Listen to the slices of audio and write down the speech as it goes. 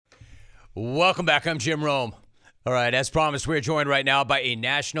Welcome back. I'm Jim Rome. All right, as promised, we're joined right now by a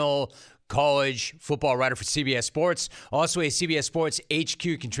national college football writer for CBS Sports, also a CBS Sports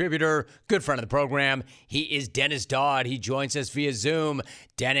HQ contributor, good friend of the program. He is Dennis Dodd. He joins us via Zoom.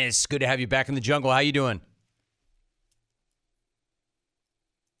 Dennis, good to have you back in the jungle. How you doing?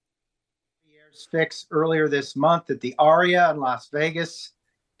 Fix earlier this month at the Aria in Las Vegas.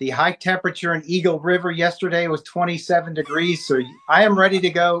 The high temperature in Eagle River yesterday was 27 degrees. So I am ready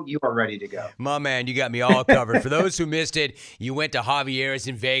to go. You are ready to go. My man, you got me all covered. For those who missed it, you went to Javier's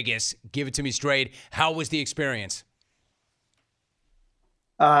in Vegas. Give it to me straight. How was the experience?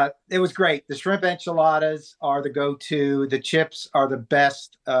 It was great. The shrimp enchiladas are the go-to. The chips are the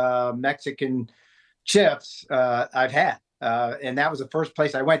best Mexican chips I've had. And that was the first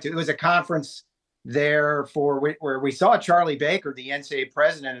place I went to. It was a conference there where we saw Charlie Baker, the NCAA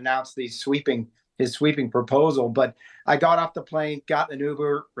president, announce his sweeping proposal. But I got off the plane, got an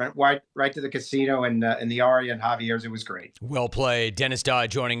Uber, went right to the casino in the Aria and Javier's. It was great. Well played. Dennis Dodd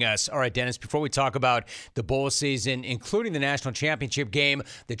joining us. All right, Dennis, before we talk about the bowl season, including the national championship game,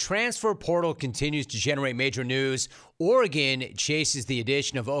 the transfer portal continues to generate major news. Oregon chases the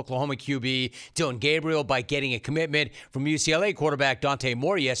addition of Oklahoma QB Dillon Gabriel by getting a commitment from UCLA quarterback Dante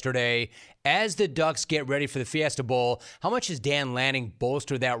Moore yesterday. As the Ducks get ready for the Fiesta Bowl, how much has Dan Lanning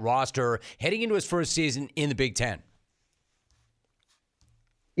bolstered that roster heading into his first season in the Big Ten?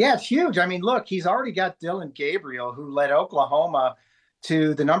 Yeah, it's huge. I mean, look, he's already got Dillon Gabriel, who led Oklahoma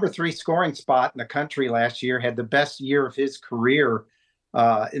to the number 3 scoring spot in the country last year, had the best year of his career,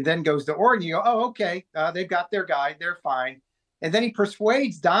 and then goes to Oregon. You go, oh, okay, they've got their guy. They're fine. And then he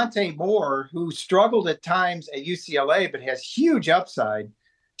persuades Dante Moore, who struggled at times at UCLA but has huge upside,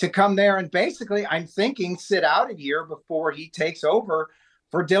 to come there and basically, I'm thinking, sit out a year before he takes over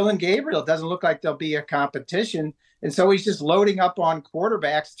for Dillon Gabriel. It doesn't look like there'll be a competition. And so he's just loading up on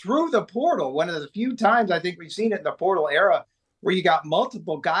quarterbacks through the portal. One of the few times I think we've seen it in the portal era where you got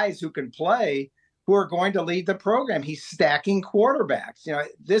multiple guys who can play who are going to lead the program. He's stacking quarterbacks. You know,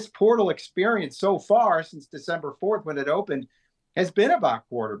 this portal experience so far since December 4th when it opened has been about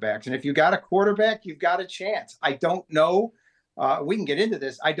quarterbacks. And if you got a quarterback, you've got a chance. I don't know. We can get into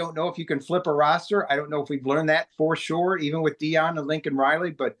this. I don't know if you can flip a roster. I don't know if we've learned that for sure, even with Deion and Lincoln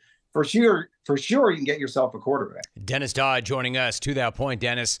Riley, but for sure, you can get yourself a quarterback. Dennis Dodd joining us. To that point,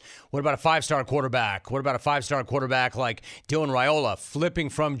 Dennis, what about a 5-star quarterback? What about a 5-star quarterback like Dylan Raiola flipping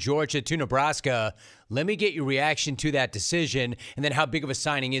from Georgia to Nebraska? Let me get your reaction to that decision, and then how big of a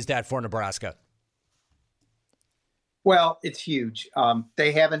signing is that for Nebraska? Well, it's huge.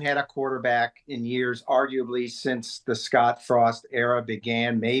 They haven't had a quarterback in years, arguably since the Scott Frost era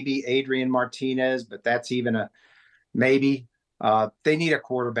began. Maybe Adrian Martinez, but that's even a maybe. They need a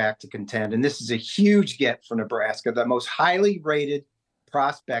quarterback to contend, and this is a huge get for Nebraska, the most highly rated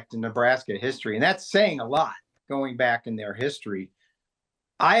prospect in Nebraska history, and that's saying a lot going back in their history.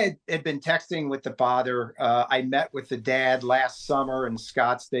 I had been texting with the father. I met with the dad last summer in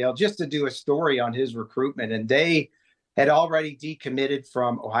Scottsdale just to do a story on his recruitment, and they had already decommitted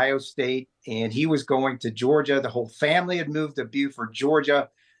from Ohio State, and he was going to Georgia. The whole family had moved to Buford, Georgia.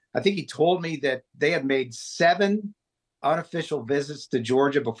 I think he told me that they had made 7 unofficial visits to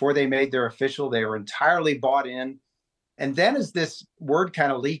Georgia before they made their official. They were entirely bought in. And then as this word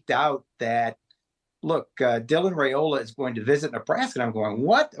kind of leaked out that, look, Dylan Raiola is going to visit Nebraska, and I'm going,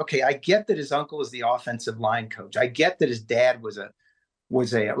 what? Okay, I get that his uncle is the offensive line coach. I get that his dad was a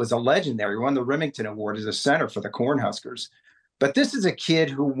legend there. He won the Remington Award as a center for the Cornhuskers. But this is a kid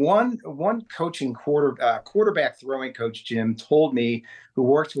who one coaching quarterback throwing coach, Jim, told me, who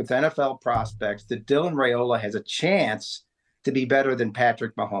works with NFL prospects, that Dylan Raiola has a chance to be better than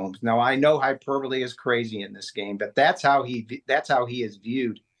Patrick Mahomes. Now, I know hyperbole is crazy in this game, but that's how he is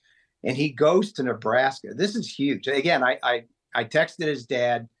viewed. And he goes to Nebraska. This is huge. Again, I texted his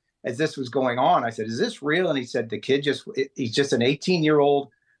dad as this was going on. I said, is this real? And he said, he's just an 18-year-old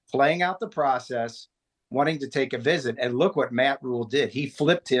playing out the process, wanting to take a visit. And look what Matt Rule did. He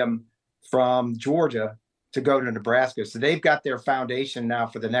flipped him from Georgia to go to Nebraska. So they've got their foundation now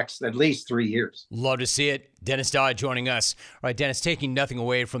for the next at least 3 years. Love to see it. Dennis Dodd joining us. All right, Dennis, taking nothing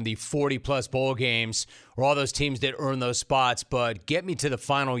away from the 40-plus bowl games or all those teams that earn those spots, but get me to the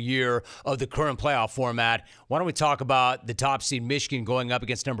final year of the current playoff format. Why don't we talk about the top seed Michigan going up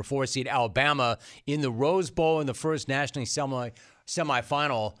against number 4 seed Alabama in the Rose Bowl in the first nationally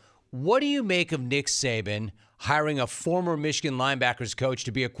semifinal. What do you make of Nick Saban hiring a former Michigan linebackers coach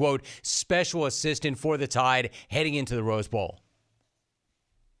to be a, quote, special assistant for the Tide heading into the Rose Bowl?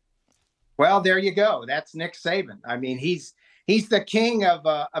 Well, there you go. That's Nick Saban. I mean, he's the king of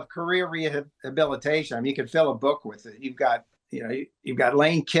career rehabilitation. I mean, you could fill a book with it. You've got you've got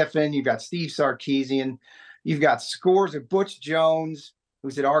Lane Kiffin, you've got Steve Sarkisian, you've got scores of Butch Jones,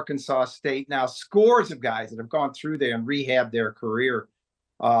 who's at Arkansas State now, scores of guys that have gone through there and rehabbed their career.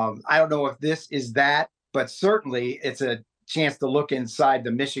 I don't know if this is that, but certainly it's a chance to look inside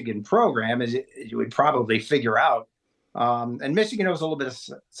the Michigan program, as you would probably figure out. And Michigan knows a little bit of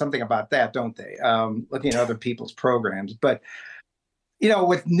something about that, don't they? Looking at other people's programs. But,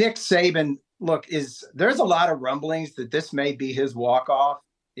 with Nick Saban, look, there's a lot of rumblings that this may be his walk-off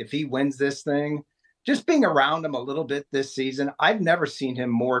if he wins this thing. Just being around him a little bit this season, I've never seen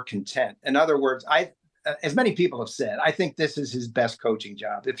him more content. In other words, as many people have said, I think this is his best coaching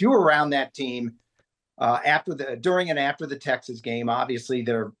job. If you were around that team during and after the Texas game, obviously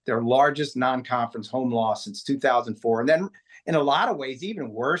their largest non-conference home loss since 2004, and then in a lot of ways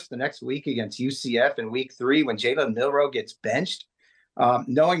even worse the next week against UCF in week 3 when Jalen Milroe gets benched,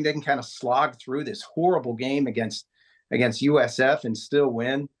 knowing they can kind of slog through this horrible game against USF and still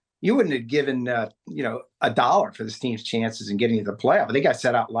win. You wouldn't have given $1 for this team's chances in getting to the playoff. I think I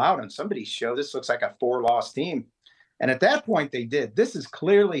said out loud on somebody's show, this looks like a 4-loss team. And at that point, they did. This is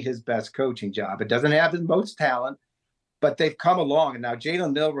clearly his best coaching job. It doesn't have the most talent, but they've come along. And now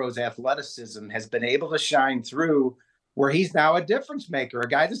Jalen Milroe's athleticism has been able to shine through where he's now a difference maker, a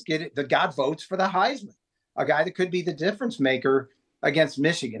guy that got votes for the Heisman, a guy that could be the difference maker against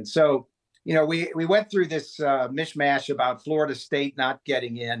Michigan. So, we went through this mishmash about Florida State not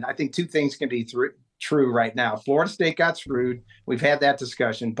getting in. I think two things can be true right now. Florida State got screwed. We've had that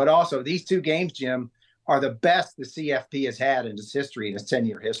discussion. But also these two games, Jim, are the best the CFP has had in its history, in its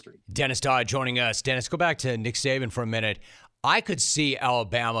 10-year history. Dennis Dodd joining us. Dennis, go back to Nick Saban for a minute. I could see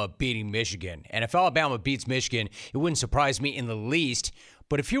Alabama beating Michigan. And if Alabama beats Michigan, it wouldn't surprise me in the least.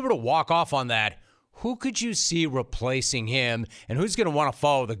 But if you were to walk off on that, who could you see replacing him, and who's going to want to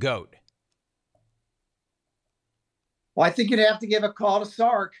follow the GOAT? Well, I think you'd have to give a call to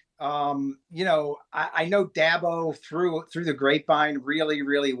Sark. I know Dabo through the grapevine really,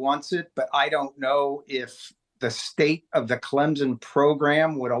 really wants it, but I don't know if the state of the Clemson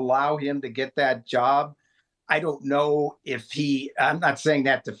program would allow him to get that job. I don't know if I'm not saying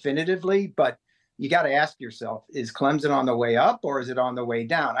that definitively, but you got to ask yourself, is Clemson on the way up or is it on the way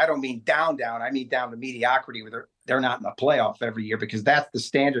down? I don't mean down. I mean down to mediocrity where they're not in the playoff every year, because that's the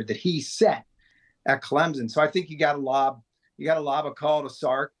standard that he set at Clemson. So I think you got to lob a call to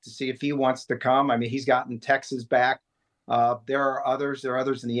Sark to see if he wants to come. I mean, he's gotten Texas back. There are others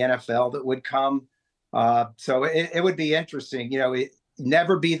in the NFL that would come. So it would be interesting.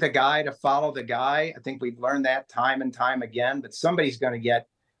 Never be the guy to follow the guy. I think we've learned that time and time again, but somebody's going to get,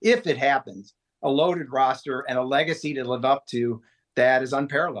 if it happens, a loaded roster and a legacy to live up to that is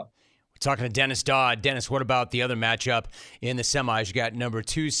unparalleled. Talking to Dennis Dodd. Dennis, what about the other matchup in the semis? You got number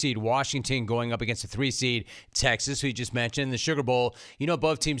 2 seed Washington going up against the 3 seed Texas, who you just mentioned. In the Sugar Bowl,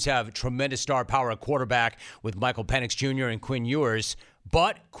 both teams have tremendous star power at quarterback with Michael Penix Jr. and Quinn Ewers,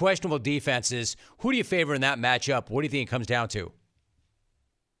 but questionable defenses. Who do you favor in that matchup? What do you think it comes down to?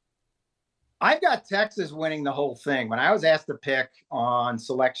 I've got Texas winning the whole thing. When I was asked to pick on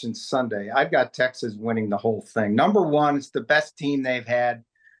Selection Sunday, I've got Texas winning the whole thing. Number one, it's the best team they've had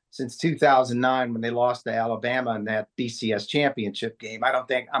since 2009 when they lost to Alabama in that BCS championship game. I don't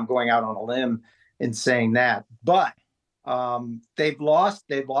think I'm going out on a limb in saying that, but they've lost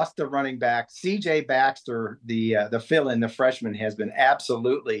the running back. CJ Baxter, the fill-in, the freshman, has been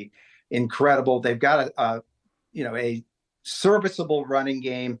absolutely incredible. They've got a serviceable running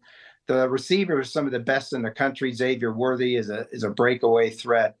game. The receiver is some of the best in the country. Xavier Worthy is a breakaway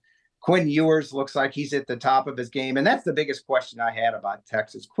threat. Quinn Ewers looks like he's at the top of his game. And that's the biggest question I had about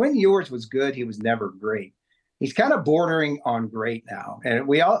Texas. Quinn Ewers was good. He was never great. He's kind of bordering on great now. And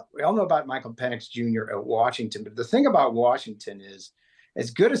we all know about Michael Penix Jr. at Washington. But the thing about Washington is,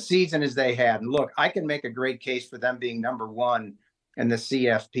 as good a season as they had, and look, I can make a great case for them being number 1 in the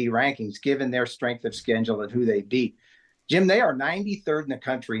CFP rankings, given their strength of schedule and who they beat. Jim, they are 93rd in the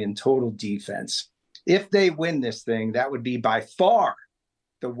country in total defense. If they win this thing, that would be by far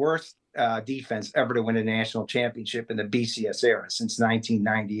the worst defense ever to win a national championship in the BCS era since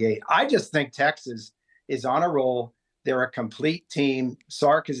 1998. I just think Texas is on a roll. They're a complete team.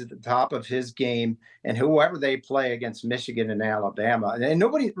 Sark is at the top of his game, and whoever they play against Michigan and Alabama. And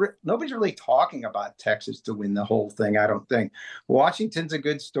nobody's really talking about Texas to win the whole thing, I don't think. Washington's a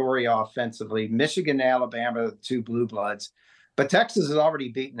good story offensively. Michigan and Alabama are the two blue bloods. But Texas has already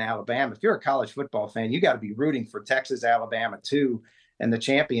beaten Alabama. If you're a college football fan, you got to be rooting for Texas, Alabama, too. and the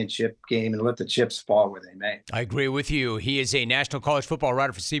championship game and let the chips fall where they may. I agree with you. He is a national college football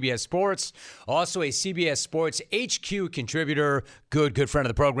writer for CBS Sports, also a CBS Sports HQ contributor, good friend of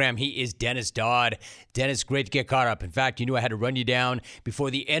the program. He is Dennis Dodd. Dennis, great to get caught up. In fact, you knew I had to run you down before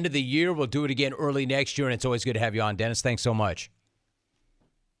the end of the year. We'll do it again early next year, and it's always good to have you on. Dennis, thanks so much.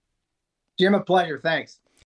 Jim, a pleasure. Thanks.